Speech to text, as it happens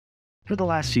For the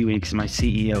last few weeks, my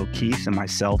CEO, Keith, and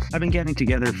myself have been getting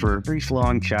together for brief,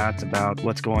 long chats about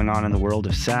what's going on in the world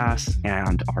of SaaS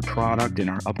and our product and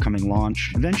our upcoming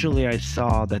launch. Eventually, I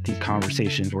saw that these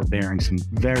conversations were bearing some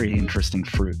very interesting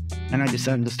fruit, and I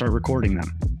decided to start recording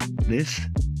them. This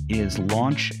is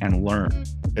Launch and Learn,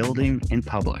 Building in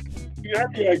Public. You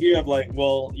have the idea of like,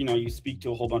 well, you speak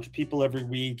to a whole bunch of people every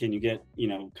week and you get,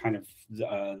 kind of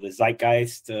the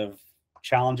zeitgeist of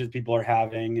challenges people are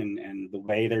having and the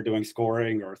way they're doing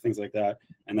scoring or things like that,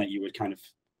 and that you would kind of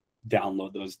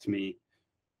download those to me.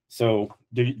 So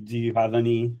do you have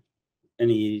any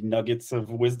nuggets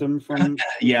of wisdom from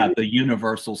yeah, the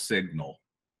universal signal.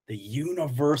 The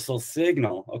universal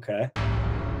signal. Okay.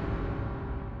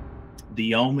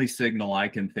 The only signal I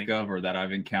can think of or that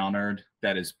I've encountered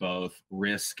that is both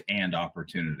risk and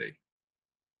opportunity.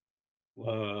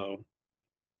 Whoa.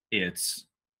 It's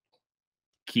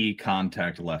key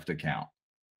contact left account.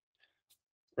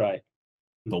 Right.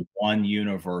 The one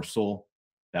universal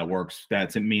that works,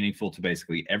 that's meaningful to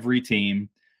basically every team,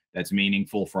 that's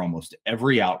meaningful for almost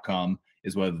every outcome,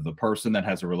 is whether the person that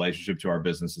has a relationship to our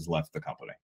business has left the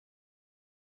company.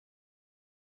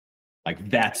 Like,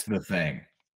 that's the thing.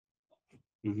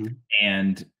 Mm-hmm.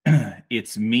 And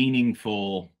it's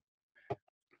meaningful.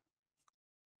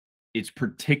 It's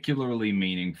particularly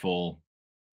meaningful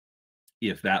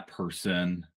if that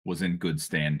person was in good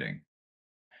standing,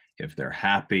 if they're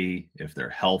happy, if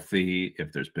they're healthy,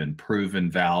 if there's been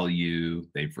proven value,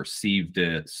 they've received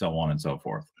it, so on and so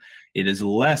forth. It is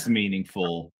less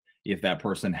meaningful if that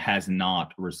person has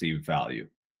not received value,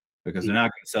 because they're not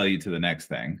going to sell you to the next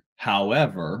thing.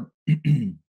 However,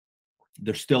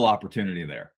 there's still opportunity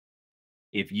there.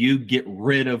 If you get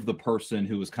rid of the person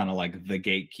who was kind of like the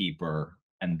gatekeeper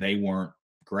and they weren't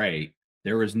great,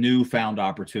 there is newfound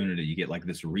opportunity. You get like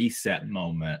this reset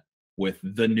moment with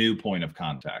the new point of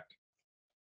contact.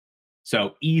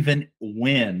 So even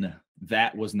when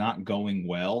that was not going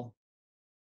well,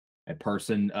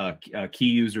 a key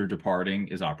user departing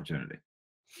is opportunity.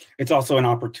 It's also an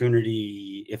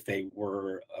opportunity if they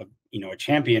were a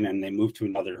champion and they move to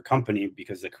another company,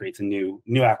 because it creates a new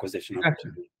acquisition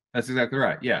opportunity. That's exactly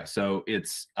right. Yeah. So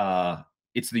it's the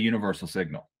universal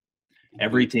signal.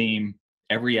 Every team,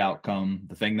 every outcome,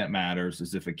 the thing that matters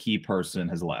is if a key person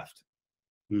has left.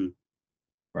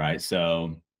 Right.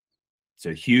 So it's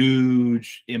a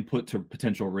huge input to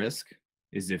potential risk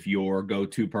is if your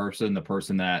go-to person, the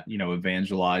person that,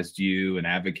 evangelized you and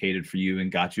advocated for you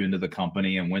and got you into the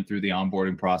company and went through the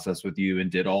onboarding process with you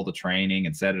and did all the training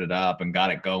and set it up and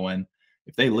got it going,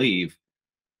 if they leave,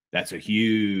 that's a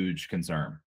huge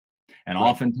concern. And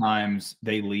oftentimes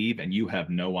they leave and you have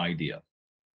no idea.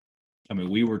 I mean,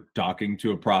 we were talking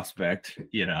to a prospect,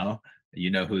 you know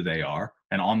who they are.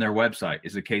 And on their website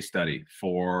is a case study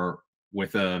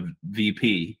with a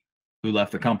VP who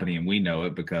left the company. And we know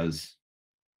it because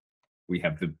we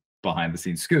have the behind the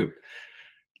scenes scoop.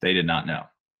 They did not know.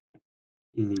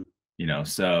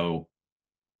 So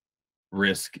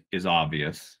risk is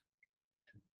obvious,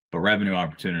 but revenue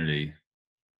opportunity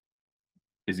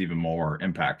is even more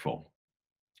impactful.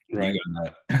 Right.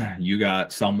 You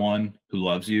got someone who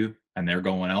loves you and they're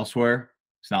going elsewhere.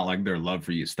 It's not like their love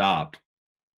for you stopped.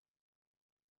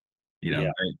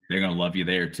 They're going to love you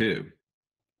there too.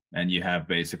 And you have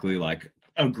basically like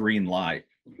a green light.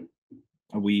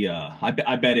 I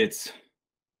bet it's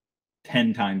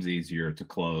 10 times easier to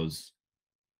close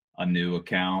a new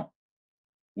account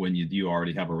when you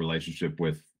already have a relationship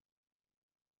with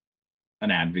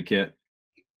an advocate.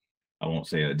 I won't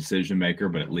say a decision maker,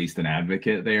 but at least an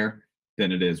advocate there,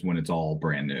 than it is when it's all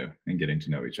brand new and getting to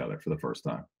know each other for the first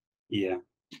time. Yeah.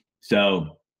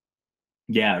 So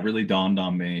yeah, it really dawned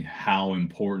on me how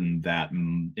important that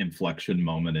inflection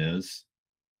moment is.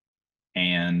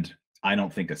 And I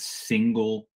don't think a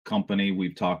single company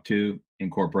we've talked to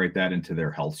incorporate that into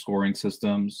their health scoring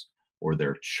systems or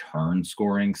their churn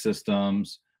scoring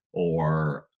systems,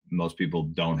 or most people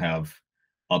don't have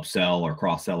upsell or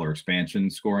cross-sell or expansion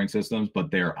scoring systems,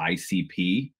 but their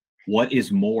ICP. What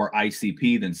is more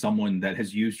ICP than someone that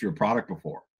has used your product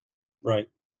before? Right.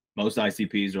 Most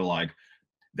ICPs are like,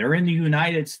 they're in the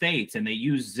United States and they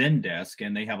use Zendesk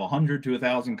and they have 100 to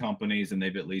 1,000 companies and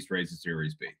they've at least raised a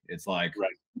Series B. It's like,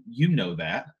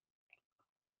 that.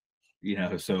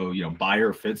 So,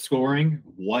 buyer fit scoring,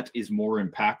 what is more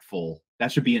impactful?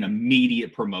 That should be an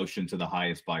immediate promotion to the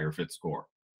highest buyer fit score.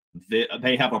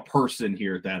 They have a person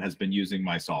here that has been using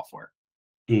my software.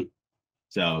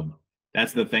 So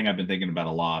that's the thing I've been thinking about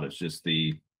a lot. It's just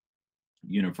the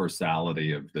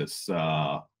universality of this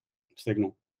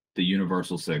signal, the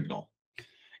universal signal.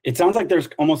 It sounds like there's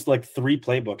almost like 3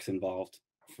 playbooks involved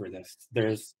for this.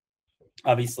 There's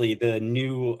obviously the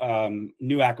new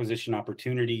acquisition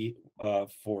opportunity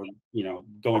for, going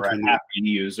Or to a a new, happy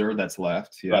user that's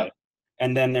left. Yeah. right.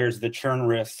 And then there's the churn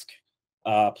risk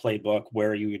playbook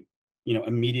where you would,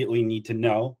 immediately need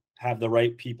to have the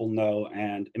right people know,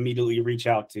 and immediately reach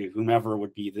out to whomever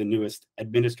would be the newest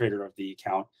administrator of the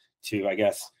account to, I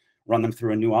guess, run them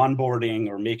through a new onboarding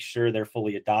or make sure they're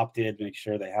fully adopted, make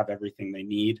sure they have everything they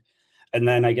need. And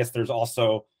then I guess there's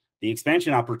also the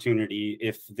expansion opportunity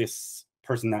if this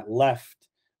person that left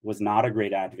was not a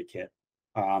great advocate,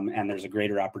 and there's a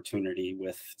greater opportunity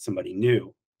with somebody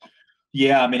new.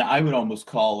 Yeah, I mean, I would almost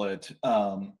call it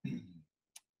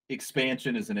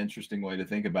expansion is an interesting way to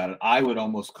think about it. I would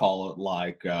almost call it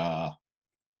like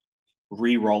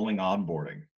re-rolling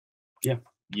onboarding. Yeah.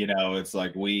 It's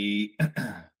like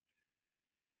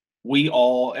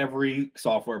every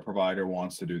software provider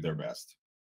wants to do their best.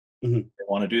 Mm-hmm. They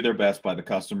want to do their best by the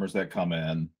customers that come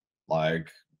in. Like,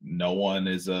 no one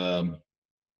is I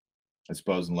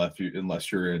suppose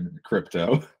unless you're in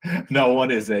crypto, no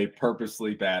one is a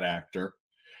purposely bad actor.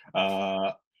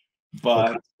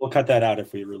 But we'll cut that out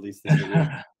if we release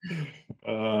the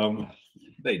video.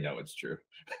 They know it's true.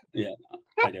 Yeah,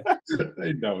 I do.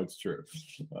 They know it's true.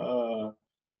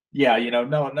 Yeah,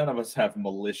 none of us have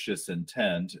malicious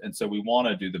intent, and so we want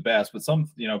to do the best. But some,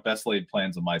 best laid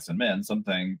plans of mice and men.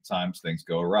 Sometimes things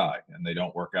go awry, and they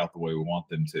don't work out the way we want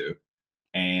them to.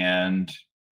 And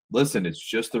listen, it's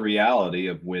just the reality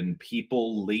of when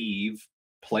people leave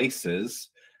places,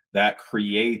 that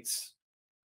creates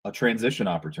a transition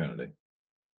opportunity.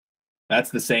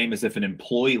 That's the same as if an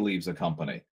employee leaves a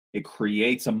company. It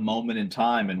creates a moment in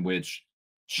time in which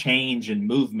change and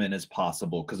movement is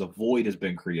possible because a void has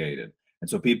been created. And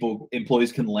so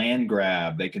employees can land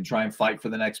grab, they can try and fight for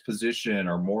the next position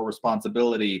or more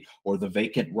responsibility or the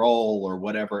vacant role or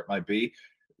whatever it might be.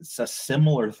 It's a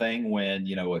similar thing when,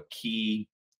 a key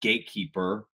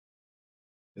gatekeeper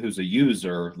who's a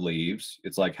user leaves.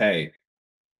 It's like, hey,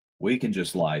 we can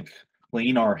just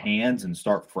clean our hands and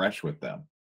start fresh with them.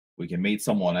 We can meet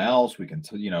someone else. We can,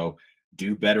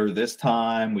 do better this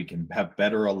time. We can have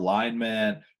better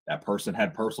alignment. That person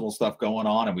had personal stuff going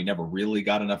on and we never really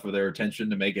got enough of their attention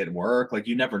to make it work. Like,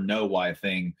 you never know why a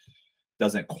thing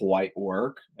doesn't quite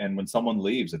work. And when someone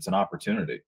leaves, it's an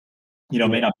opportunity. It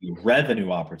may not be a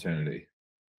revenue opportunity,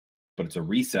 but it's a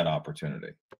reset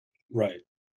opportunity. Right.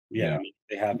 Yeah. I mean,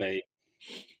 they have a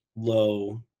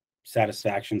low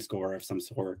satisfaction score of some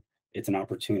sort. It's an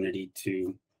opportunity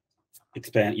to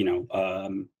expand,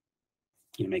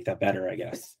 make that better, I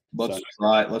guess.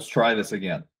 Let's try this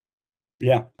again.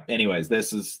 Yeah. Anyways,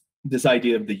 this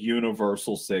idea of the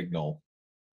universal signal,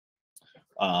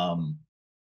 to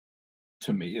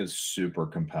me, is super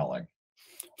compelling.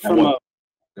 Go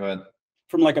ahead.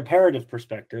 From like a Parative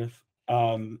perspective,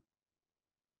 how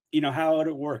would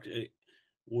it work?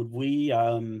 Would we,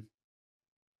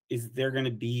 is there going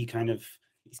to be kind of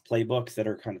these playbooks that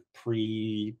are kind of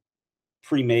pre-made,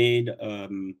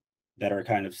 that are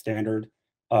kind of standard,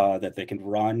 that they can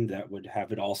run, that would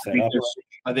have it all set up?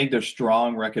 I think there's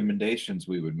strong recommendations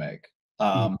we would make.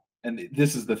 And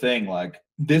this is the thing,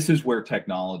 this is where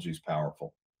technology is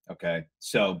powerful. Okay.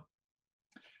 So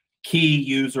key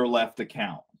user left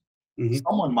account.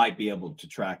 Someone might be able to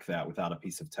track that without a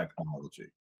piece of technology.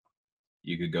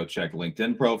 You could go check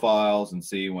LinkedIn profiles and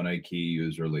see when a key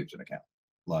user leaves an account.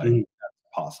 That's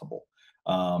possible.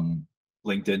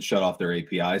 LinkedIn shut off their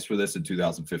APIs for this in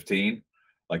 2015.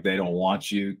 They don't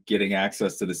want you getting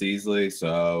access to this easily.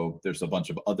 So there's a bunch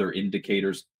of other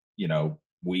indicators,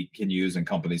 we can use and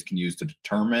companies can use to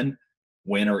determine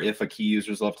when or if a key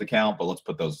user's left account, but let's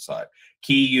put those aside.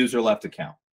 Key user left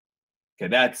account. Okay,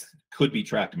 that could be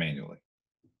tracked manually.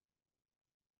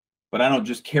 But I don't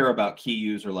just care about key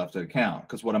user left account,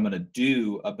 because what I'm going to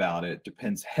do about it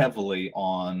depends heavily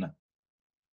on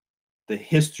the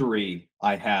history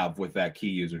I have with that key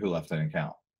user who left an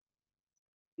account.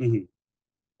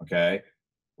 Okay.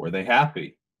 Were they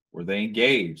happy? Were they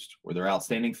engaged? Were there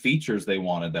outstanding features they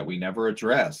wanted that we never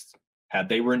addressed? Had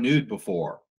they renewed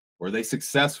before? Were they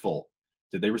successful?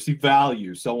 Did they receive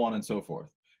value? So on and so forth.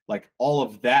 All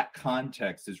of that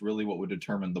context is really what would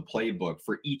determine the playbook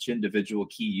for each individual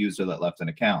key user that left an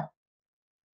account.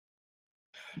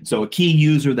 So a key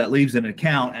user that leaves an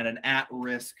account at an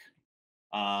at-risk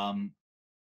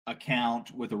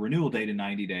account with a renewal date in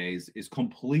 90 days is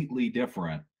completely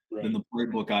different than the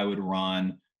playbook I would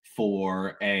run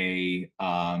for a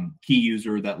key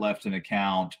user that left an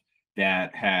account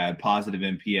that had positive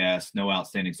NPS, no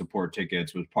outstanding support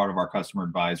tickets, was part of our customer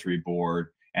advisory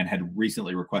board, and had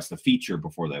recently requested a feature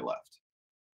before they left.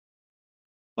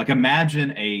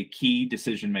 Imagine a key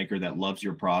decision maker that loves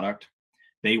your product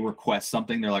They request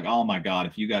something. They're like, oh my God,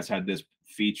 if you guys had this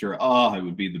feature, oh, it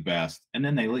would be the best. And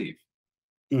then they leave.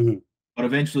 Mm-hmm. But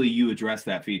eventually you address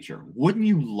that feature. Wouldn't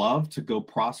you love to go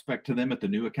prospect to them at the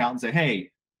new account and say,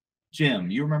 hey, Jim,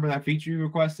 you remember that feature you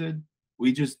requested?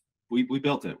 We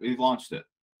built it. We've launched it.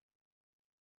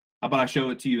 How about I show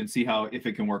it to you and see if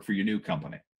it can work for your new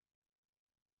company?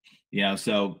 Yeah.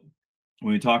 So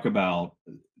when we talk about,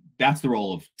 that's the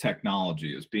role of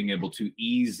technology, is being able to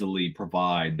easily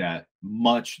provide that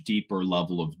much deeper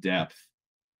level of depth.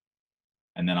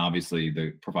 And then obviously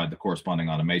provide the corresponding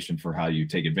automation for how you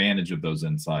take advantage of those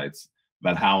insights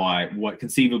about what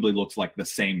conceivably looks like the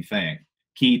same thing.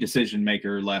 Key decision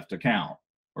maker left account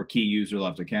or key user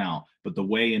left account, but the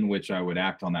way in which I would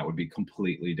act on that would be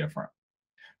completely different.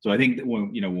 So I think that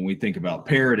when we think about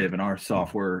Parative in our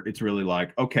software, it's really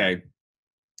like, okay,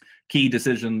 key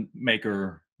decision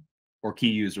maker or key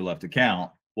user left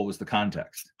account. What was the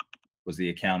context? Was the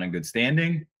account in good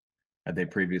standing? Had they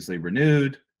previously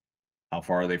renewed? How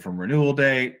far are they from renewal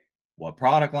date? What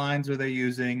product lines are they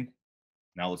using?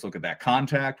 Now let's look at that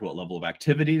contact. What level of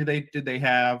activity did they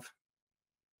have?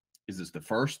 Is this the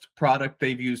first product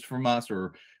they've used from us,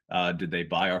 or did they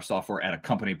buy our software at a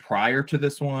company prior to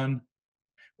this one?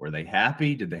 Were they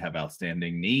happy? Did they have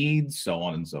outstanding needs? So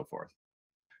on and so forth.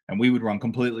 And we would run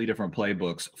completely different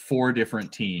playbooks for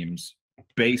different teams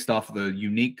based off the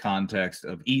unique context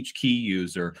of each key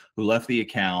user who left the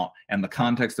account and the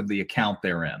context of the account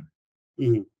they're in.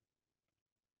 Mm-hmm.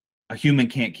 A human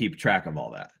can't keep track of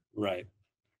all that. Right.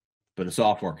 But a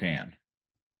software can.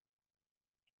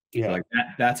 Yeah. So like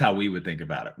that's how we would think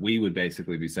about it. We would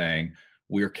basically be saying,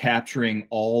 we're capturing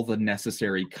all the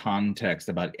necessary context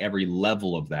about every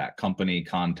level of that company,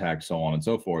 contact, so on and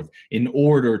so forth, in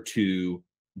order to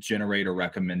generate or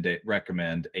recommend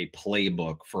a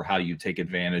playbook for how you take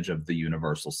advantage of the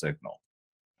universal signal,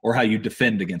 or how you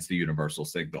defend against the universal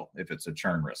signal if it's a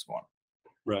churn risk one.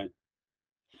 Right.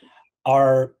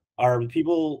 Are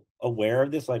people aware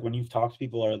of this? Like when you've talked to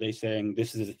people, are they saying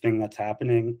this is a thing that's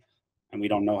happening and we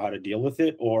don't know how to deal with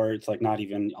it, or it's like not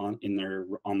even on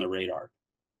the radar?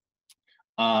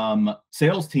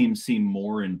 Sales teams seem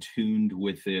more in tuned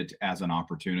with it as an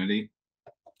opportunity.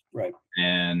 Right.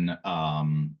 And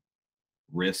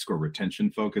risk or retention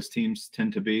focused teams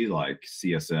tend to be like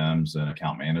CSMs and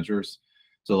account managers.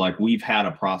 So like we've had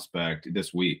a prospect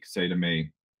this week say to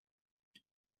me,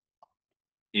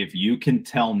 if you can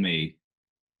tell me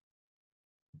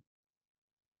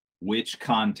which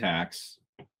contacts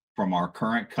from our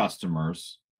current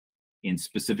customers in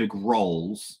specific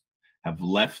roles have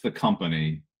left the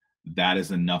company, that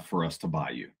is enough for us to buy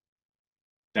you.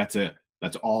 That's it.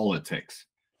 That's all it takes.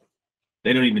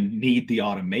 They don't even need the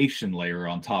automation layer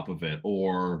on top of it,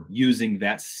 or using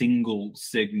that single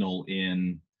signal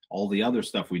in all the other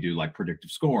stuff we do, like predictive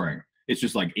scoring. It's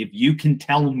just like, if you can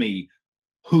tell me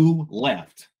who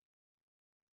left,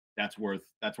 that's worth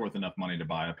enough money to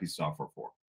buy a piece of software for.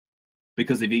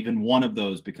 Because if even one of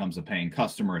those becomes a paying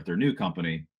customer at their new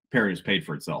company, Parative's paid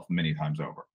for itself many times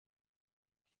over.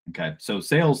 Okay, so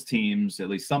sales teams, at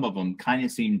least some of them, kind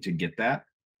of seem to get that.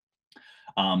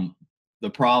 The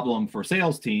problem for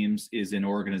sales teams is in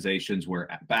organizations where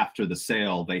after the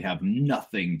sale, they have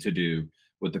nothing to do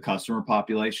with the customer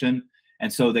population.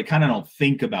 And so they kind of don't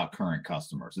think about current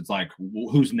customers. It's like,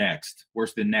 who's next?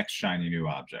 Where's the next shiny new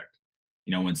object?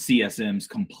 You know, when CSMs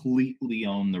completely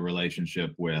own the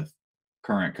relationship with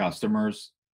current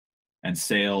customers, and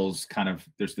sales kind of,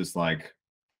 there's this like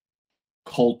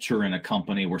culture in a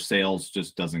company where sales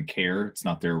just doesn't care. It's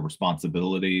not their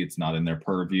responsibility. It's not in their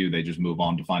purview. They just move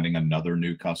on to finding another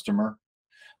new customer.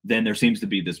 Then there seems to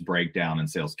be this breakdown in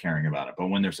sales caring about it. But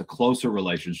when there's a closer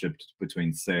relationship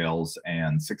between sales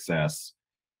and success,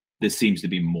 this seems to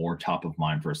be more top of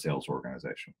mind for a sales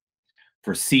organization.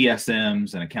 For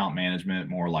CSMs and account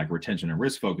management, more like retention and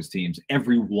risk focused teams,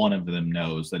 every one of them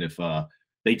knows that if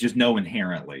they just know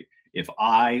inherently, if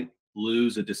I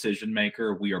lose a decision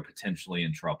maker, we are potentially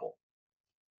in trouble.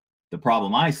 The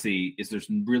problem I see is there's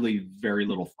really very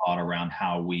little thought around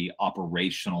how we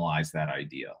operationalize that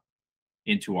idea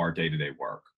into our day-to-day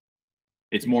work.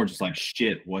 It's more just like,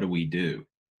 shit, what do we do?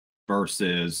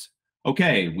 Versus,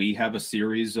 okay, we have a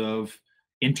series of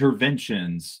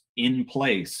interventions in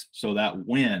place so that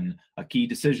when a key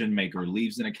decision maker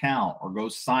leaves an account or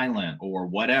goes silent or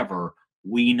whatever,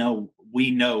 we know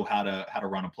how to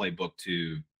run a playbook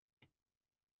to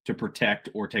protect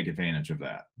or take advantage of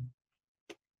that.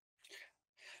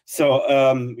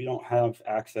 So we don't have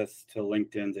access to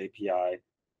LinkedIn's API.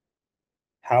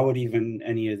 How would even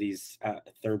any of these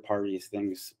third parties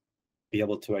things be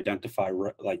able to identify,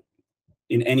 like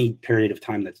in any period of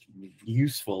time that's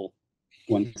useful,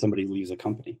 when somebody leaves a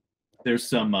company? There's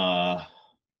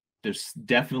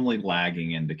definitely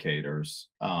lagging indicators.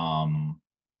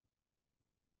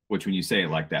 Which when you say it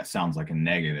like that sounds like a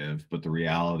negative, but the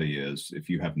reality is if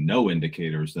you have no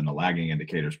indicators, then a lagging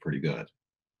indicator is pretty good.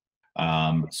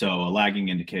 So a lagging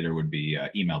indicator would be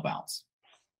email bounce.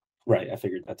 Right. I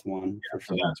figured that's one. Yeah,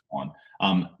 so that's one.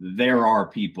 There are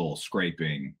people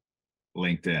scraping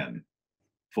LinkedIn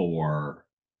for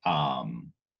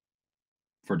title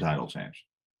change.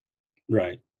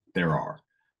 Right. There are.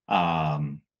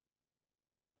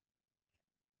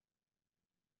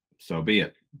 So be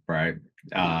it, right?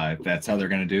 If that's how they're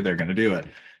going to do, they're going to do it.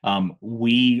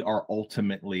 We are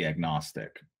ultimately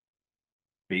agnostic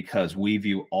because we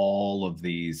view all of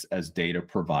these as data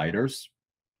providers.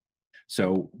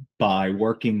 So by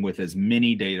working with as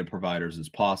many data providers as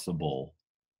possible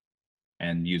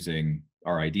and using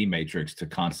our ID matrix to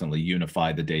constantly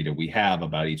unify the data we have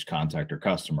about each contact or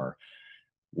customer,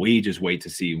 we just wait to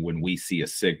see when we see a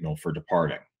signal for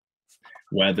departing.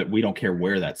 Whether we don't care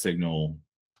where that signal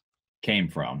came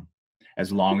from,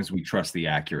 as long as we trust the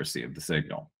accuracy of the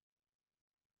signal.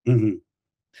 Mm-hmm.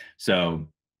 So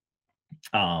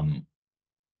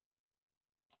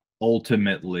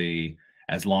ultimately,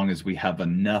 as long as we have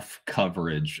enough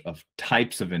coverage of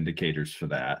types of indicators for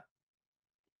that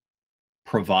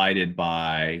provided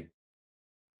by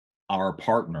our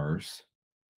partners,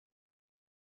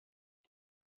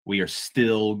 we are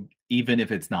still, even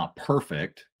if it's not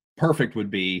perfect would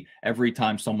be every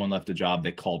time someone left a job,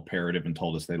 they called Parative and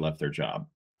told us they left their job.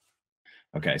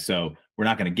 Okay, so we're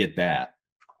not going to get that.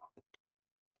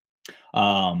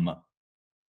 But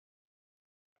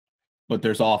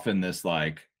there's often this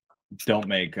like, don't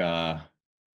make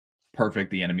perfect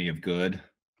the enemy of good.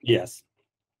 Yes.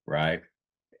 Right.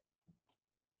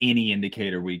 Any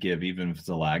indicator we give, even if it's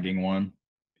a lagging one,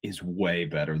 is way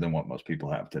better than what most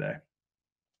people have today.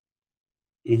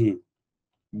 Mm-hmm.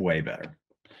 Way better.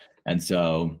 And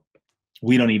so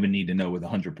we don't even need to know with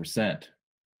 100%.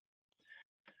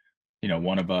 You know,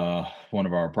 one of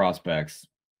our prospects,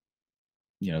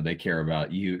 you know, they care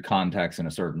about you contacts in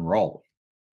a certain role.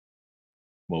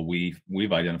 Well,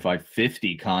 we've identified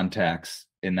 50 contacts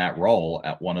in that role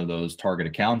at one of those target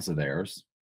accounts of theirs.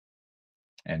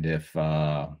 And if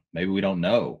maybe we don't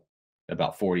know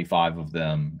about 45 of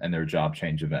them and their job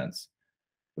change events,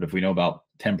 but if we know about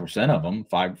 10% of them,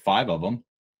 five of them,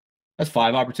 that's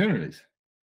 5 opportunities.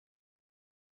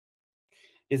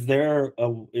 Is there a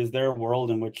world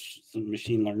in which some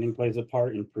machine learning plays a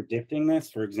part in predicting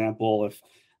this? For example, if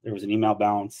there was an email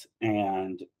bounce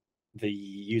and the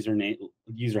user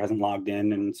hasn't logged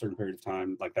in a certain period of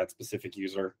time, like that specific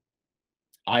user.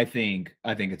 I think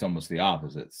it's almost the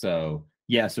opposite. So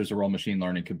yes, there's a role machine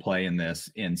learning could play in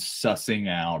this, in sussing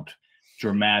out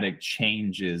dramatic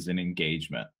changes in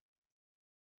engagement.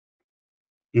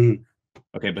 Mm-hmm.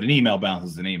 Okay, but an email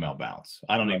bounce is an email bounce.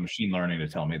 I don't need machine learning to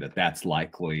tell me that that's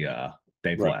likely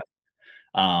they've left.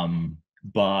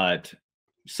 But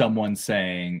someone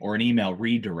saying, or an email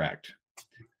redirect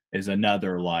is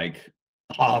another like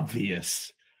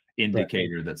obvious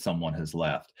indicator that someone has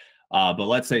left. But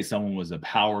let's say someone was a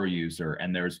power user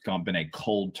and there's been a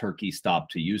cold turkey stop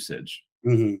to usage.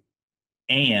 Mm-hmm.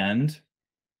 And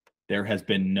there has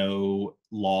been no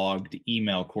logged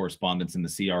email correspondence in the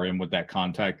CRM with that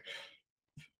contact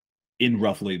in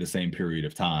roughly the same period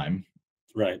of time.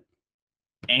 Right.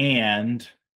 And,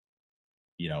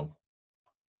 you know,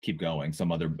 keep going,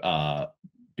 some other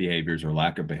behaviors or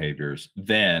lack of behaviors,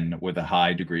 then with a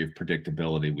high degree of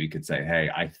predictability, we could say, hey,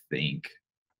 I think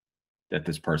that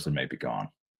this person may be gone.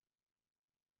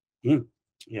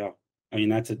 Yeah. I mean,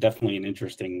 that's definitely an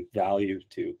interesting value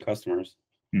to customers.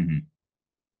 Mm-hmm.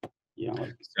 Yeah.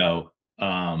 So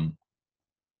I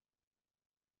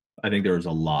think there's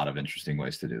a lot of interesting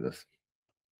ways to do this.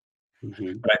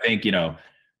 Mm-hmm. But I think, you know,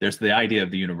 there's the idea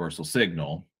of the universal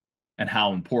signal and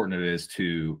how important it is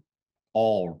to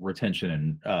all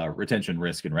retention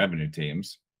risk and revenue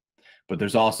teams. But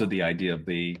there's also the idea of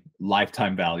the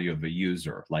lifetime value of a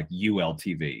user, like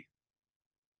ULTV.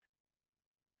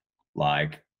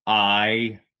 Like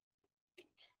back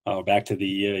to the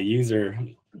user.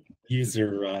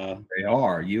 They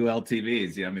are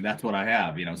ULTVs. Yeah, I mean, that's what I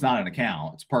have. You know, it's not an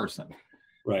account, it's a person.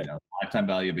 Right. You know, lifetime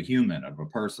value of a human, of a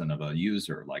person, of a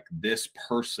user. Like this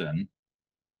person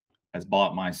has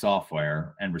bought my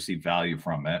software and received value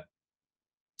from it.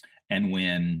 And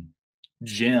when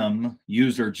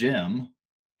user Jim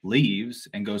leaves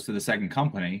and goes to the second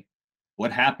company,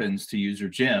 what happens to user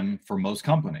Jim for most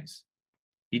companies?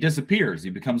 He disappears.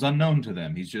 He becomes unknown to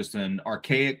them. He's just an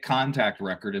archaic contact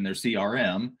record in their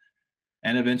CRM,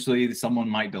 and eventually someone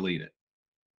might delete it.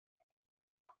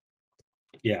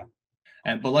 Yeah.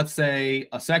 But let's say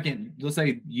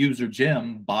user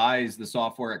Jim buys the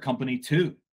software at company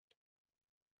 2.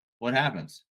 What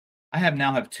happens? I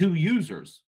now have 2 user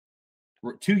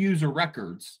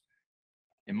records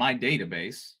in my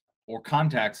database or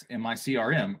contacts in my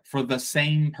CRM for the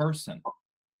same person,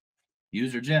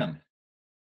 user Jim.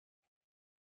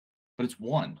 But it's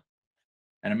one.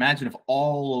 And imagine if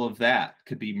all of that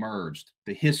could be merged,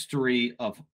 the history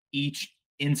of each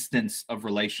instance of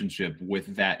relationship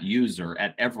with that user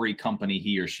at every company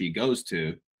he or she goes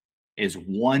to is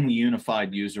one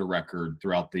unified user record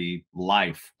throughout the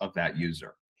life of that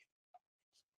user.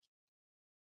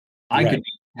 I could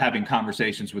be having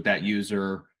conversations with that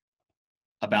user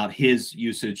about his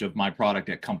usage of my product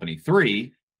at company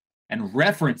 3 and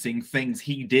referencing things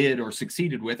he did or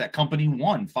succeeded with at company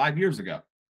 1 5 years ago.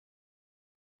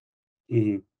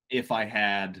 Mm-hmm. If I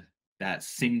had that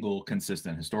single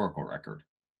consistent historical record.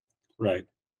 Right.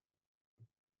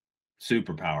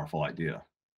 Super powerful idea.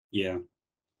 Yeah.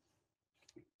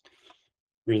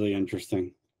 Really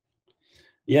interesting.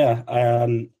 Yeah.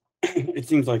 It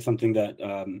seems like something that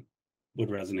would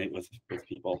resonate with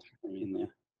people. I mean,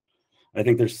 I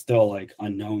think there's still like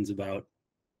unknowns about,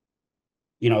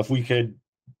 if we could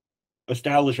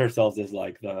establish ourselves as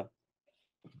like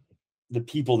the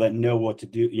people that know what to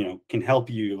do, can help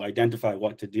you identify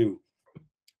what to do.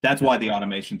 That's why the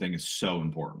automation thing is so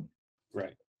important.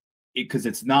 Right. Because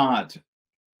it's not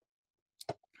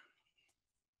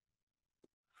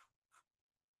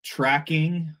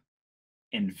tracking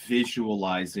and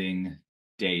visualizing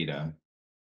data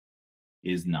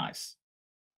is nice.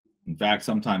 In fact,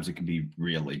 sometimes it can be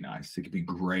really nice. It can be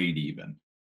great even.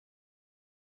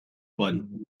 But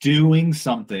doing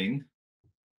something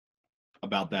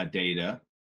about that data,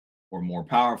 or more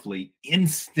powerfully,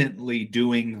 instantly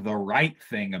doing the right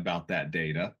thing about that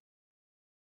data,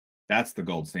 that's the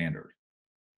gold standard.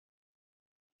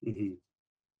 Mm-hmm.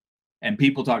 And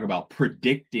people talk about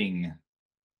predicting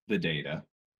the data.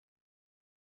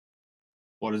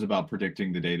 What is about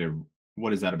predicting the data?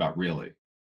 What is that about really?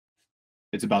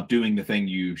 It's about doing the thing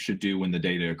you should do when the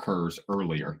data occurs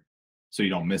earlier so you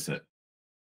don't miss it.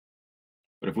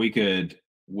 But if we could,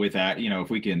 with that, if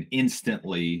we can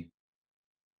instantly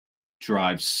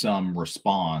drive some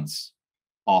response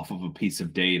off of a piece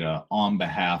of data on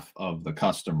behalf of the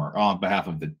customer, on behalf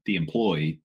of the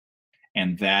employee,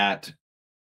 and that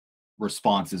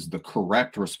response is the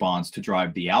correct response to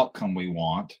drive the outcome we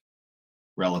want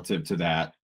relative to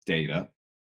that data,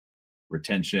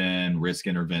 retention, risk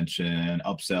intervention,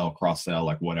 upsell, cross-sell,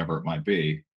 like whatever it might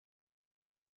be.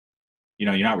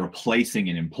 You're not replacing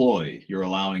an employee. You're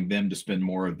allowing them to spend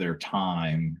more of their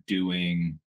time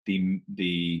doing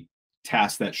the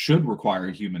tasks that should require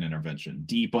human intervention,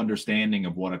 deep understanding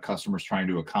of what a customer is trying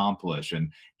to accomplish,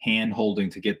 and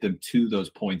hand-holding to get them to those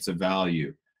points of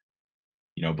value.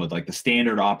 But like the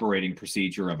standard operating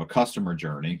procedure of a customer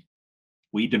journey,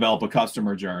 we develop a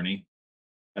customer journey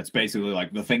that's basically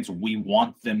like the steps we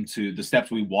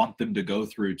want them to go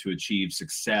through to achieve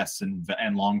success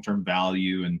and long-term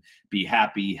value and be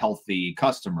happy, healthy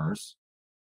customers.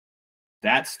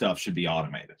 That stuff should be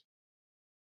automated.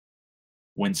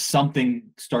 When something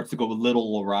starts to go a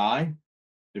little awry,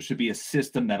 there should be a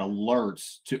system that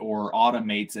alerts to or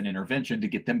automates an intervention to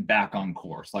get them back on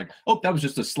course. Like, oh, that was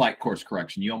just a slight course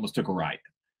correction. You almost took a right.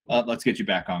 Let's get you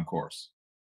back on course.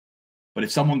 But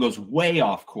if someone goes way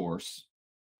off course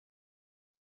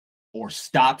or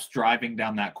stops driving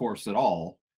down that course at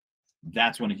all,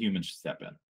 that's when a human should step in.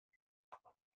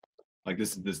 Like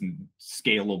this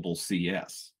scalable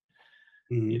CS,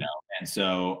 Mm-hmm. And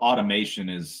so automation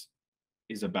is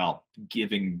about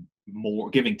giving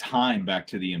time back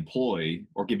to the employee,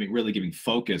 or giving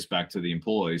focus back to the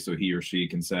employee, so he or she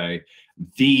can say,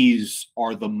 these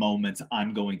are the moments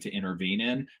I'm going to intervene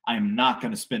in. I'm not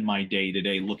going to spend my day to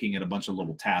day looking at a bunch of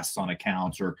little tasks on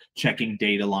accounts or checking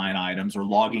data line items or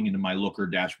logging into my Looker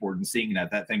dashboard and seeing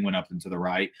that thing went up and to the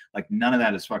right. Like, none of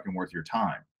that is fucking worth your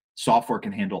time. Software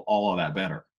can handle all of that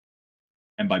better.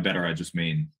 And by better, I just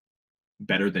mean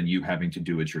better than you having to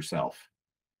do it yourself.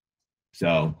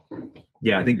 So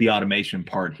yeah, I think the automation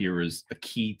part here is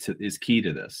key to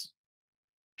this.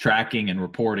 Tracking and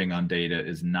reporting on data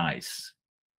is nice.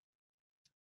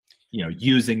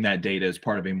 Using that data as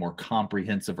part of a more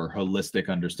comprehensive or holistic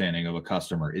understanding of a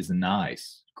customer is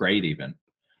nice, great even.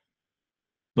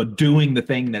 But doing the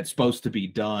thing that's supposed to be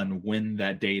done when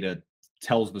that data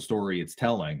tells the story it's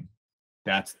telling,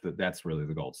 that's really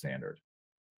the gold standard.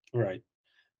 Right.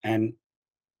 And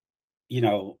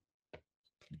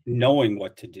knowing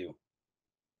what to do.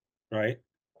 Right.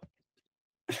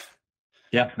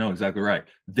 Yeah, no, exactly right.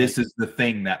 This is the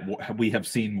thing that we have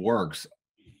seen works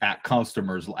at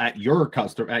customers at your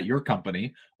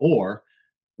company, or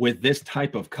with this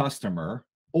type of customer,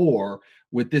 or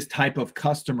with this type of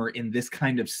customer in this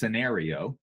kind of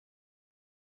scenario.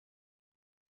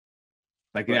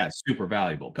 Like, right. yeah, super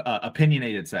valuable.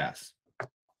 Opinionated SaaS.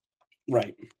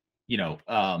 Right. You know,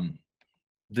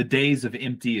 the days of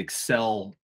empty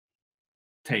Excel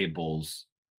tables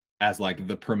as like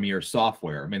the premier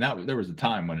software. I mean, there was a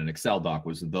time when an Excel doc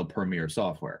was the premier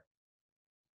software.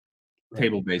 Right.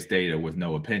 Table-based data with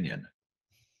no opinion.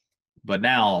 But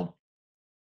now,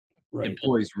 right,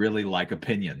 employees really like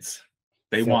opinions.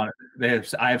 I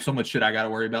have so much shit I got to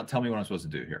worry about. Tell me what I'm supposed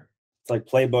to do here. It's like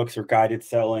playbooks or guided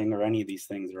selling or any of these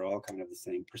things are all kind of the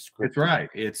same prescriptive. It's right.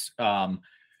 It's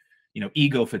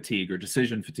ego fatigue or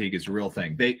decision fatigue is a real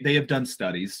thing. They have done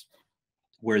studies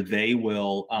where they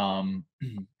will,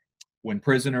 when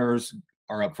prisoners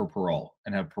are up for parole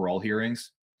and have parole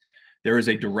hearings, there is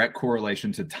a direct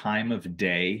correlation to time of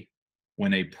day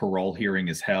when a parole hearing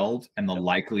is held and the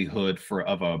likelihood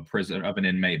of an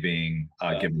inmate being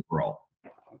given parole.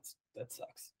 That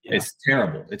sucks. Yeah. It's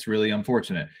terrible. It's really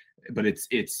unfortunate, but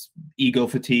it's ego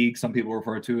fatigue. Some people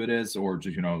refer to it as, or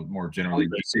just, more generally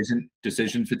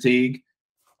decision fatigue.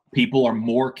 People are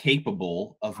more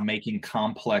capable of making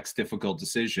complex, difficult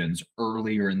decisions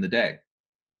earlier in the day.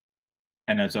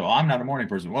 And so I'm not a morning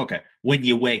person. Well, okay. When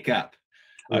you wake up,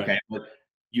 okay. Right. But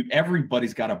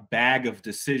everybody's got a bag of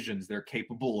decisions they're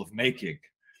capable of making,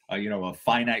 a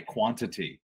finite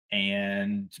quantity.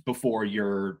 And before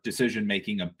your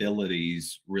decision-making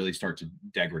abilities really start to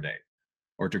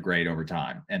degrade over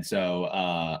time. And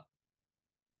so,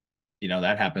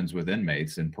 that happens with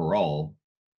inmates in parole.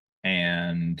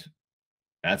 And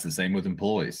that's the same with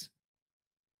employees.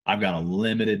 I've got a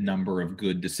limited number of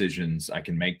good decisions I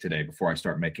can make today before I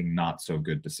start making not so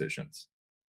good decisions,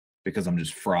 because I'm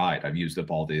just fried. I've used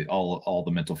up all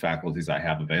the mental faculties I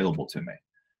have available to me.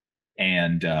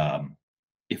 And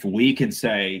if we can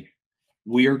say,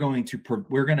 we're going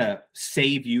to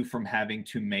save you from having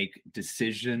to make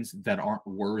decisions that aren't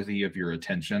worthy of your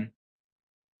attention,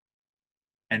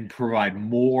 and provide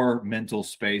more mental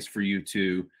space for you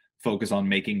to focus on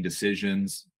making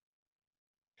decisions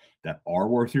that are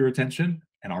worth your attention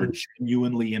and are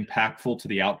genuinely impactful to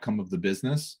the outcome of the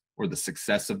business or the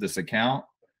success of this account,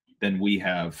 then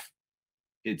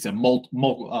it's a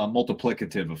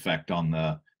multiplicative effect on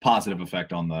the positive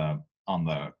effect on the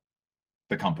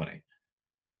company.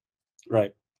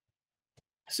 Right.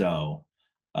 So,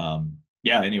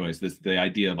 anyways, the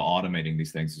idea of automating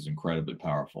these things is incredibly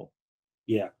powerful.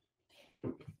 Yeah.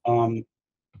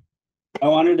 I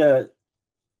wanted to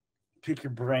pick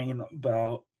your brain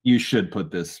about. You should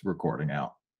put this recording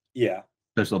out. Yeah.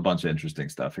 There's a bunch of interesting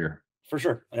stuff here. For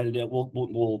sure. Edit it.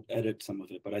 We'll edit some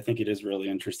of it, but I think it is really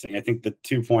interesting. I think the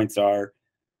 2 points are,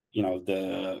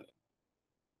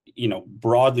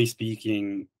 broadly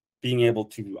speaking, being able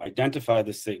to identify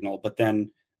the signal, but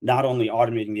then not only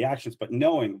automating the actions, but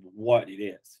knowing what it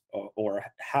is, or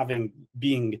having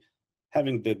the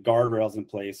guardrails in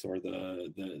place, or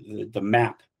the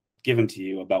map given to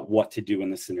you about what to do in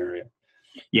this scenario.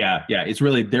 Yeah. It's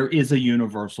really, there is a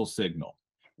universal signal.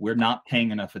 We're not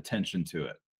paying enough attention to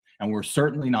it. And we're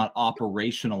certainly not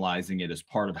operationalizing it as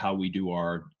part of how we do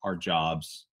our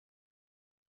jobs,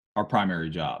 our primary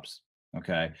jobs.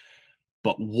 Okay.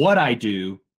 But what I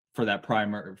do for that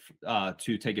primary,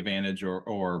 to take advantage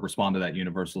or respond to that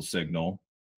universal signal,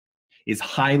 is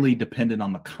highly dependent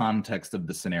on the context of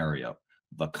the scenario,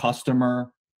 the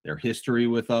customer, their history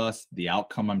with us, the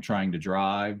outcome I'm trying to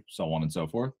drive, so on and so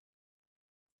forth.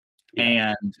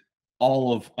 Yeah.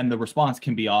 And the response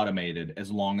can be automated as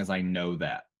long as I know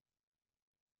that.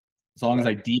 As long as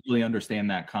I deeply understand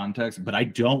that context, but I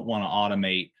don't want to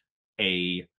automate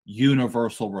a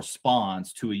universal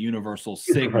response to a universal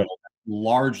signal,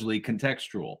 largely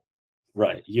contextual.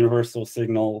 Right. Universal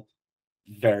signal,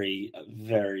 very,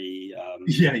 very.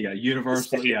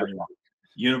 Universal. Yeah.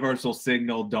 Universal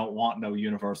signal, don't want no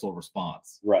universal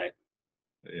response. Right.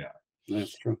 Yeah.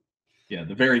 That's true. Yeah.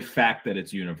 The very fact that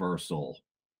it's universal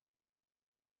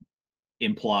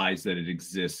implies that it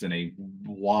exists in a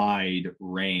wide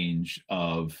range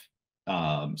of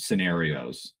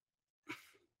scenarios.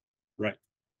 Right.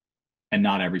 And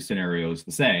not every scenario is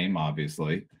the same,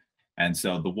 obviously. And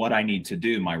so what I need to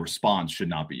do, my response should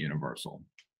not be universal.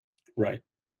 Right.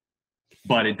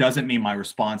 But it doesn't mean my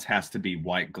response has to be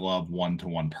white glove,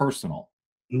 one-to-one personal.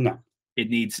 No.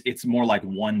 It's more like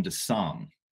one to some.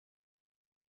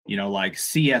 Like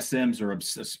CSMs are,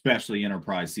 especially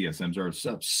enterprise CSMs, are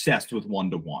obsessed with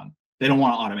one-to-one. They don't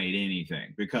want to automate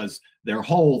anything because their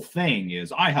whole thing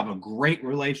is, I have a great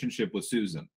relationship with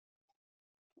Susan.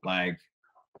 Like,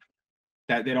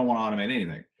 That they don't want to automate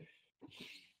anything.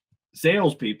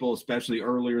 Salespeople, especially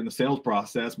earlier in the sales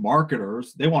process,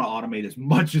 marketers, they want to automate as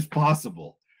much as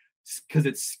possible because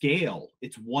it's scale.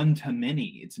 It's one to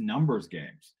many. It's numbers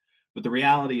games. But the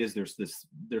reality is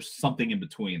there's something in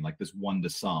between, like this one to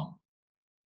some.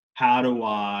 How do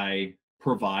I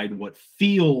provide what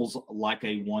feels like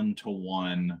a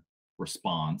one-to-one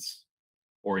response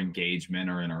or engagement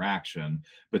or interaction,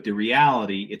 but the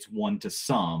reality, it's one to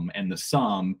some, and the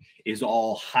sum is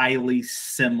all highly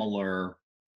similar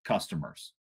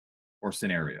customers or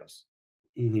scenarios.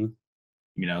 Mm-hmm.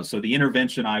 You know, so the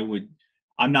intervention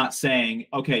I'm not saying,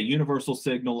 okay, universal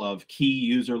signal of key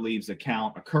user leaves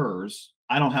account occurs.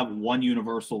 I don't have one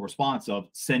universal response of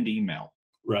send email.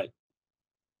 Right.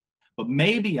 But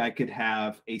maybe I could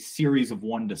have a series of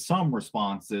one to some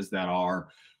responses that are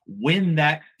when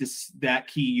that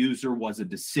key user was a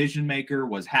decision maker,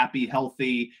 was happy,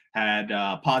 healthy, had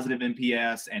positive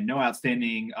NPS, and no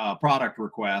outstanding product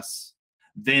requests,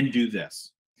 then do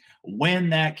this. When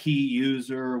that key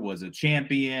user was a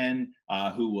champion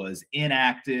who was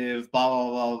inactive, blah,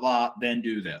 blah, blah, blah, then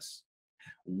do this.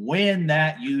 When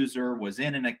that user was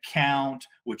in an account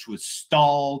which was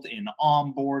stalled in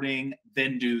onboarding,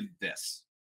 then do this.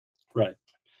 Right.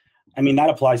 I mean, that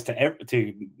applies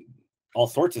to all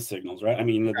sorts of signals, right? I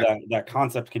mean, that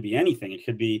concept could be anything. It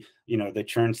could be, you know, the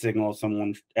churn signal of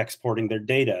someone exporting their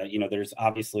data. You know, there's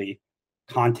obviously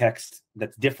context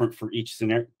that's different for each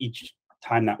scenario, each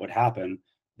time that would happen,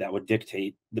 that would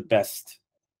dictate the best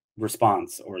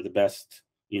response or the best,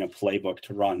 you know, playbook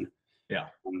to run. Yeah.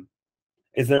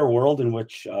 Is there a world in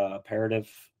which Parative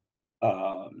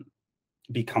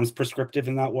becomes prescriptive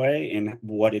in that way, in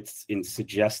what it's in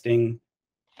suggesting?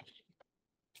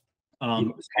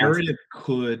 Parative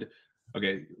could,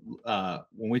 okay,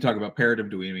 when we talk about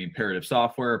Parative, do we mean Parative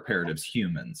software or Parative's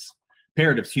humans?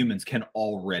 Parative's humans can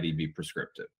already be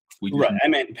prescriptive. Right. I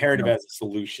meant Parative as a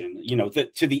solution. You know,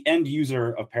 to the end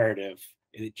user of Parative,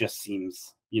 it just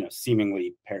seems, you know,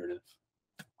 seemingly Parative.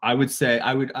 I would say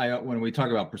when we talk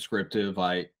about prescriptive,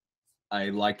 I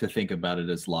like to think about it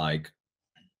as like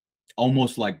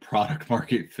almost like product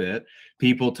market fit.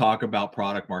 People talk about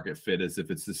product market fit as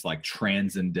if it's this like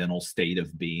transcendental state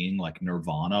of being, like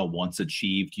nirvana. Once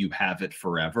achieved, you have it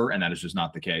forever. And that is just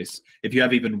not the case. If you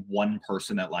have even one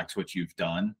person that likes what you've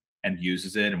done and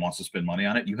uses it and wants to spend money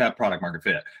on it, you have product market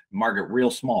fit. Market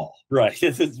real small. Right.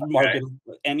 This is market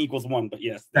N equals 1, but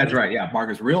yes. That's right. Yeah.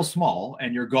 Market's real small.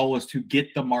 And your goal is to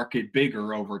get the market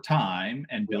bigger over time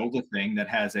and build a thing that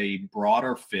has a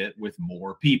broader fit with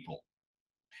more people.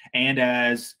 And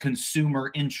as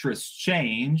consumer interests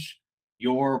change,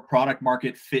 your product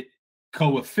market fit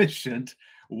coefficient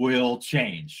will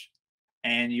change.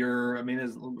 And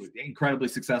as incredibly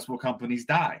successful companies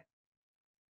die.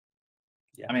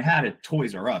 Yeah. I mean, how did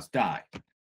Toys R Us die?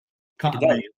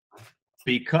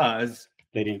 Because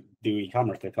they didn't do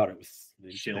e-commerce. They thought it was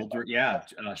children. Yeah,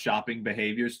 shopping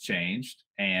behaviors changed,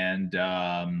 and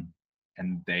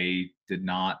they did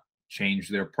not change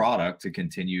their product to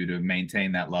continue to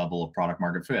maintain that level of product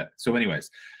market fit. So,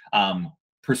 anyways,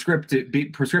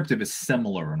 prescriptive is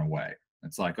similar in a way.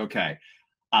 It's like, okay,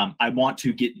 I want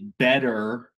to get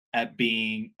better at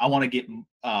being. I want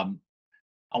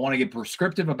to get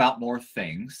prescriptive about more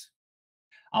things.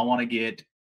 I want to get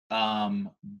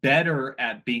better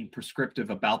at being prescriptive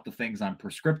about the things I'm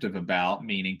prescriptive about,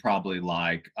 meaning probably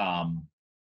like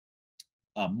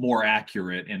more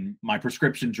accurate, and my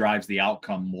prescription drives the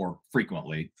outcome more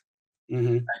frequently.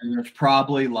 Mm-hmm. And there's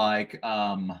probably like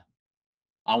I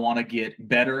want to get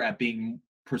better at being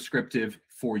prescriptive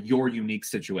for your unique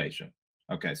situation.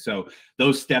 Okay, so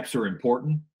those steps are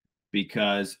important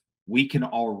because we can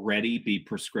already be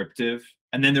prescriptive.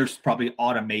 And then there's probably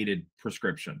automated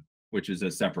prescription, which is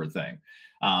a separate thing.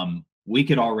 We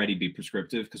could already be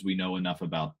prescriptive because we know enough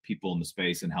about people in the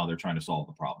space and how they're trying to solve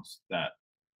the problems that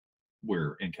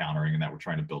we're encountering and that we're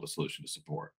trying to build a solution to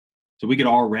support. So we could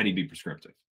already be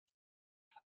prescriptive.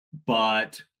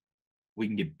 But we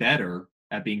can get better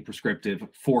at being prescriptive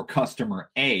for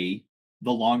customer A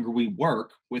the longer we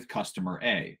work with customer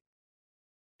A.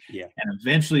 Yeah. And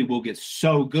eventually we'll get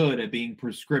so good at being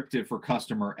prescriptive for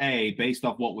customer A based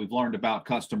off what we've learned about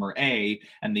customer A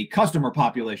and the customer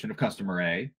population of customer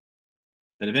A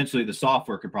that eventually the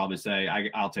software could probably say,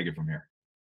 I'll take it from here.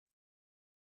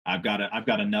 I've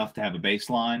got enough to have a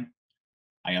baseline.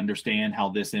 I understand how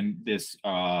this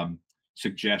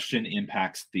suggestion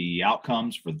impacts the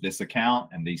outcomes for this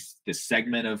account and this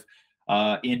segment of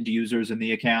end users in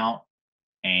the account.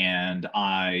 And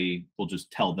I will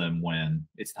just tell them when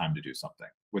it's time to do something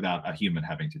without a human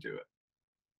having to do it.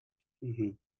 Mm-hmm.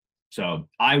 So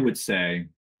I would say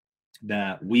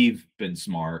that we've been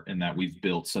smart and that we've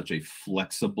built such a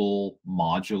flexible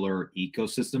modular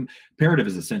ecosystem. Parative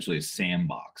is essentially a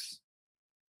sandbox.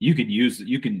 You can use,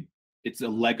 it's a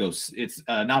Lego, it's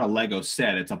not a Lego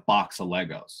set, it's a box of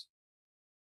Legos.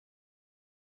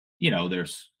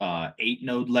 There's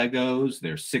 8-node Legos,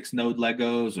 there's 6-node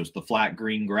Legos, there's the flat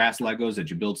green grass Legos that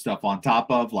you build stuff on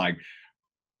top of. Like,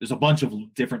 there's a bunch of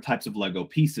different types of Lego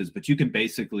pieces, but you can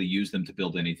basically use them to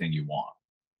build anything you want.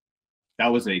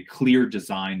 That was a clear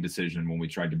design decision when we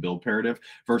tried to build Parative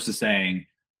versus saying,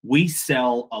 we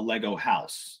sell a Lego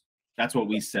house. That's what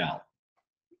we sell.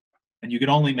 And you can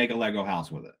only make a Lego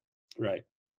house with it. Right.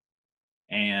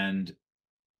 And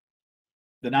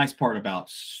the nice part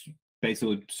about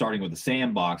basically starting with a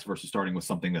sandbox versus starting with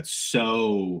something that's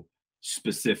so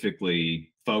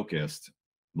specifically focused,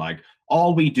 like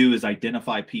all we do is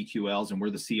identify PQLs and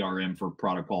we're the CRM for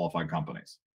product qualified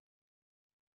companies.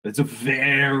 It's a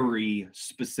very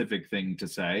specific thing to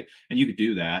say, and you could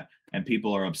do that. And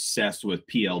people are obsessed with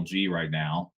PLG right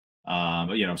now.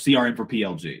 CRM for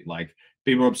PLG. Like,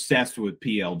 people are obsessed with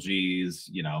PLGs.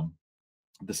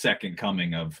 The second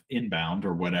coming of inbound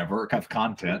or whatever kind of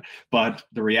content. But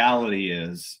the reality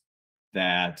is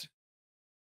that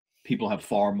people have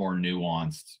far more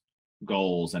nuanced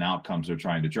goals and outcomes they're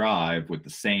trying to drive with the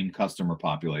same customer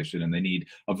population, and they need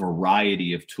a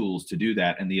variety of tools to do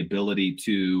that, and the ability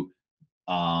to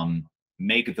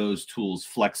make those tools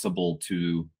flexible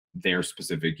to their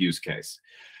specific use case.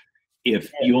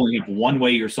 If you only have one way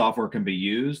your software can be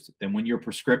used, then when you're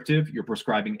prescriptive, you're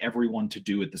prescribing everyone to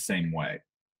do it the same way.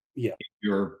 Yeah. If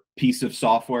your piece of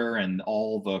software and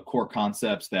all the core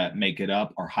concepts that make it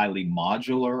up are highly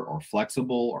modular or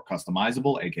flexible or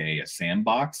customizable, aka a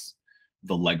sandbox,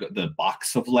 the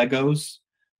box of Legos,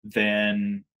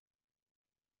 then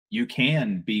you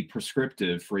can be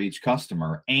prescriptive for each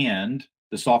customer and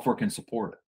the software can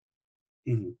support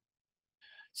it. Mm-hmm.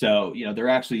 So, there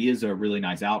actually is a really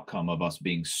nice outcome of us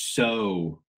being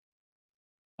so,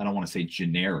 I don't want to say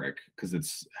generic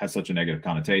because has such a negative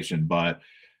connotation, but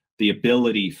the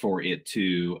ability for it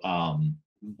to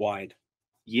wide.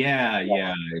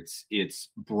 Yeah. It's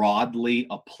broadly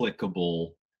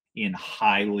applicable in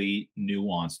highly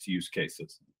nuanced use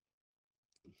cases.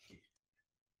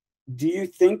 Do you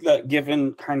think that,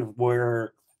 given kind of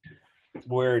where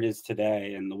it is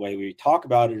today and the way we talk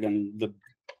about it and the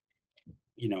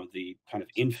kind of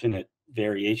infinite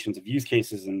variations of use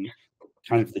cases and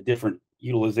kind of the different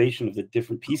utilization of the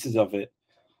different pieces of it,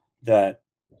 that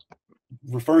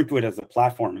referring to it as a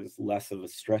platform is less of a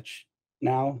stretch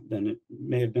now than it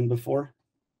may have been before?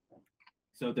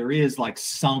 So there is like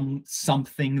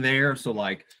something there. So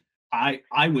like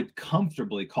I would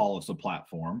comfortably call us a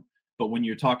platform, but when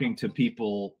you're talking to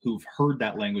people who've heard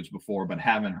that language before but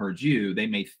haven't heard you, they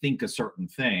may think a certain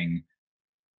thing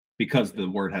because the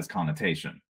word has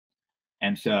connotation.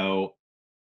 And so,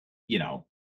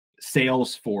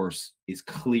 Salesforce is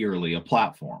clearly a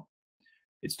platform.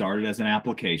 It started as an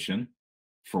application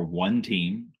for one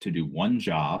team to do one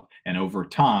job, and over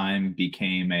time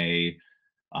became an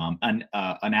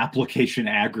application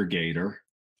aggregator,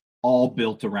 all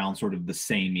built around sort of the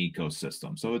same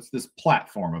ecosystem. So it's this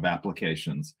platform of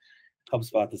applications.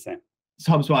 HubSpot the same.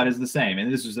 HubSpot is the same,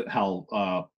 and this is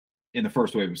how in the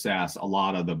first wave of SaaS, a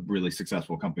lot of the really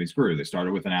successful companies grew. They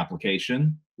started with an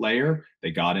application layer.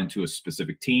 They got into a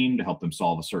specific team to help them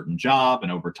solve a certain job.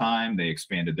 And over time, they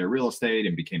expanded their real estate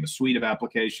and became a suite of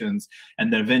applications.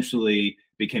 And then eventually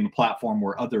became a platform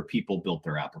where other people built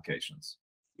their applications.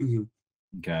 Mm-hmm.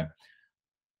 Okay.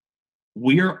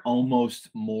 We're almost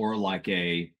more like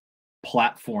a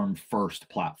platform first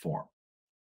platform,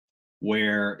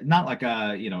 where not like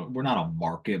we're not a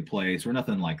marketplace, we're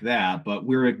nothing like that, but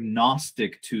we're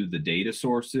agnostic to the data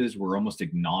sources. We're almost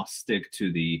agnostic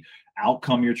to the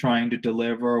outcome you're trying to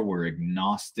deliver. We're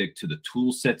agnostic to the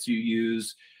tool sets you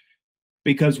use,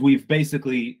 because we've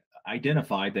basically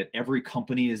identified that every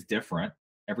company is different.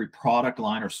 Every product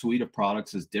line or suite of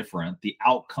products is different. The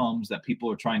outcomes that people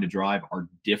are trying to drive are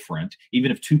different. Even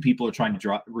if two people are trying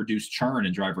to reduce churn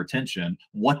and drive retention,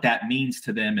 what that means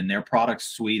to them and their product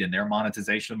suite and their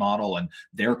monetization model and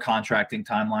their contracting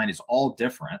timeline is all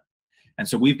different. And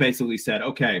so we've basically said,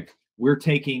 okay, we're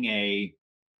going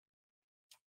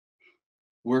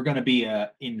to be an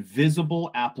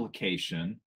invisible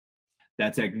application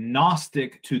that's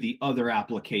agnostic to the other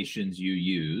applications you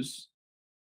use.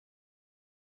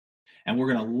 And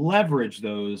we're going to leverage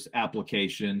those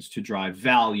applications to drive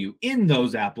value in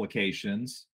those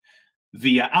applications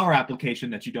via our application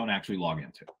that you don't actually log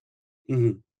into.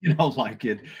 Mm-hmm. Like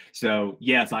it. So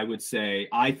yes, I would say,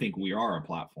 I think we are a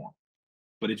platform.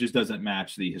 but it just doesn't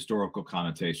match the historical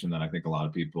connotation that I think a lot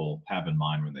of people have in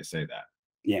mind when they say that.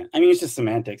 Yeah, I mean, it's just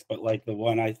semantics, but like the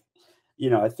one I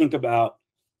think about,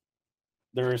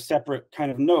 there are separate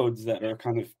kind of nodes that are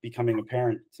kind of becoming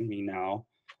apparent to me now.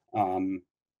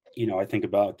 I think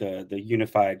about the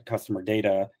unified customer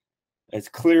data as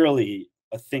clearly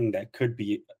a thing that could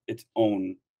be its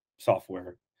own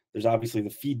software. There's obviously the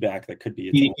feedback that could be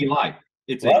its CDP own. Lite.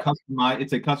 It's What?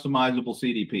 it's a customizable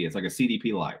CDP. It's like a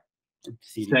CDP Lite.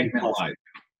 CDP Segment plus. Lite.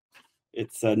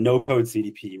 It's a no code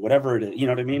CDP, whatever it is. You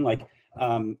know what I mean? Like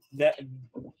that.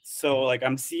 So like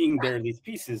I'm seeing there are these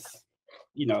pieces.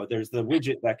 There's the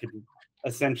widget that could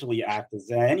essentially act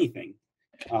as anything.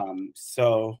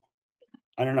 So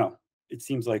I don't know. It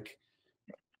seems like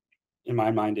in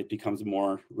my mind it becomes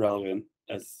more relevant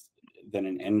than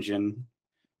an engine.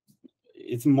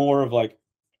 It's more of like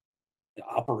the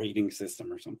operating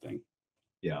system or something.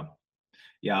 Yeah.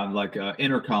 Like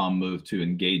Intercom moved to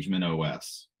Engagement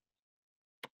OS.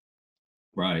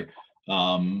 Right.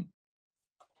 I've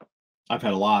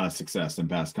had a lot of success in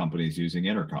past companies using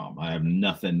Intercom. I have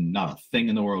not a thing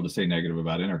in the world to say negative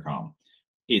about Intercom.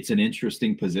 It's an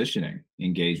interesting positioning,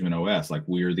 Engagement OS. Like,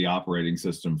 we're the operating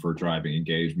system for driving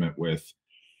engagement with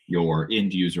your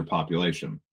end user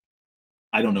population.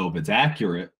 I don't know if it's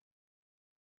accurate.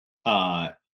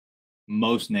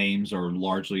 Most names are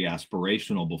largely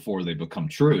aspirational before they become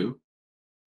true.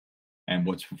 And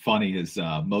what's funny is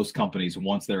most companies,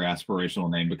 once their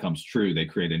aspirational name becomes true, they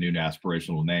create a new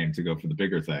aspirational name to go for the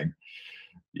bigger thing.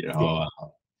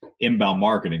 Inbound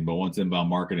marketing. But once inbound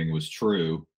marketing was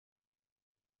true,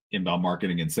 inbound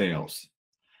marketing and sales.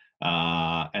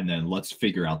 And then let's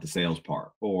figure out the sales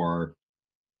part. Or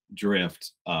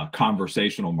drift,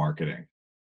 conversational marketing,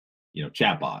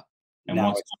 chatbot. And now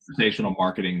once conversational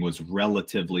marketing was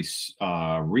relatively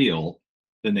real,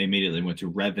 then they immediately went to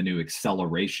revenue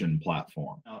acceleration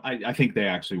platform. I think they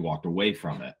actually walked away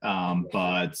from it.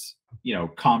 But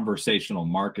conversational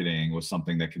marketing was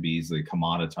something that could be easily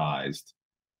commoditized.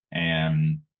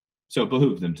 And so it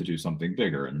behooved them to do something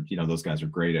bigger. And, those guys are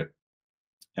great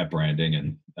at branding.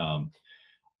 And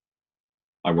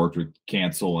I worked with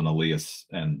Cancel and Elias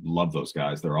and love those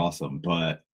guys. They're awesome.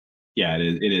 But yeah,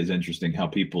 it is interesting how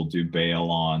people do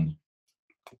bail on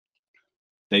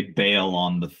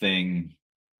the thing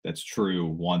that's true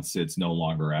once it's no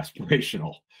longer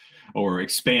aspirational, or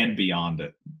expand beyond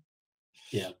it.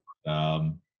 Yeah.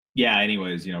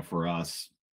 Anyways, for us,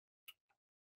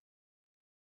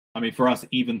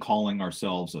 even calling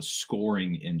ourselves a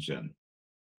scoring engine,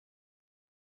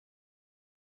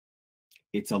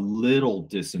 it's a little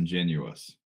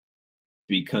disingenuous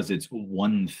because it's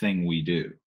one thing we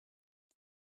do.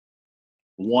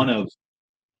 One of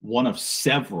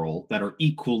several that are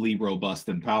equally robust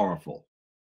and powerful.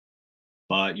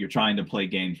 But you're trying to play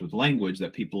games with language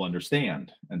that people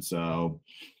understand. And so,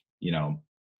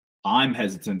 I'm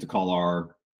hesitant to call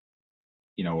our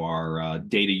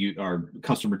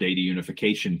customer data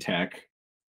unification tech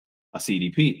a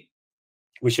CDP.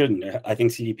 We shouldn't. I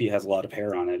think CDP has a lot of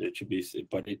hair on it. It should be,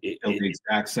 but it the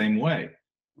exact same way.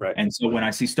 Right. And so when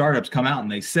I see startups come out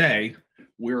and they say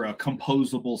we're a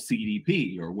composable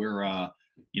CDP, or we're a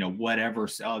whatever,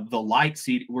 the light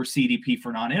CD, we're CDP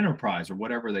for non-enterprise, or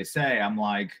whatever they say, I'm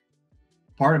like,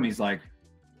 part of me is like,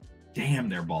 damn,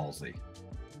 they're ballsy,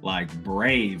 like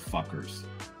brave fuckers.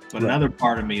 But another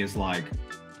part of me is like,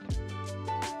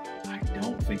 I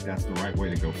don't think that's the right way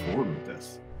to go forward with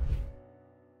this.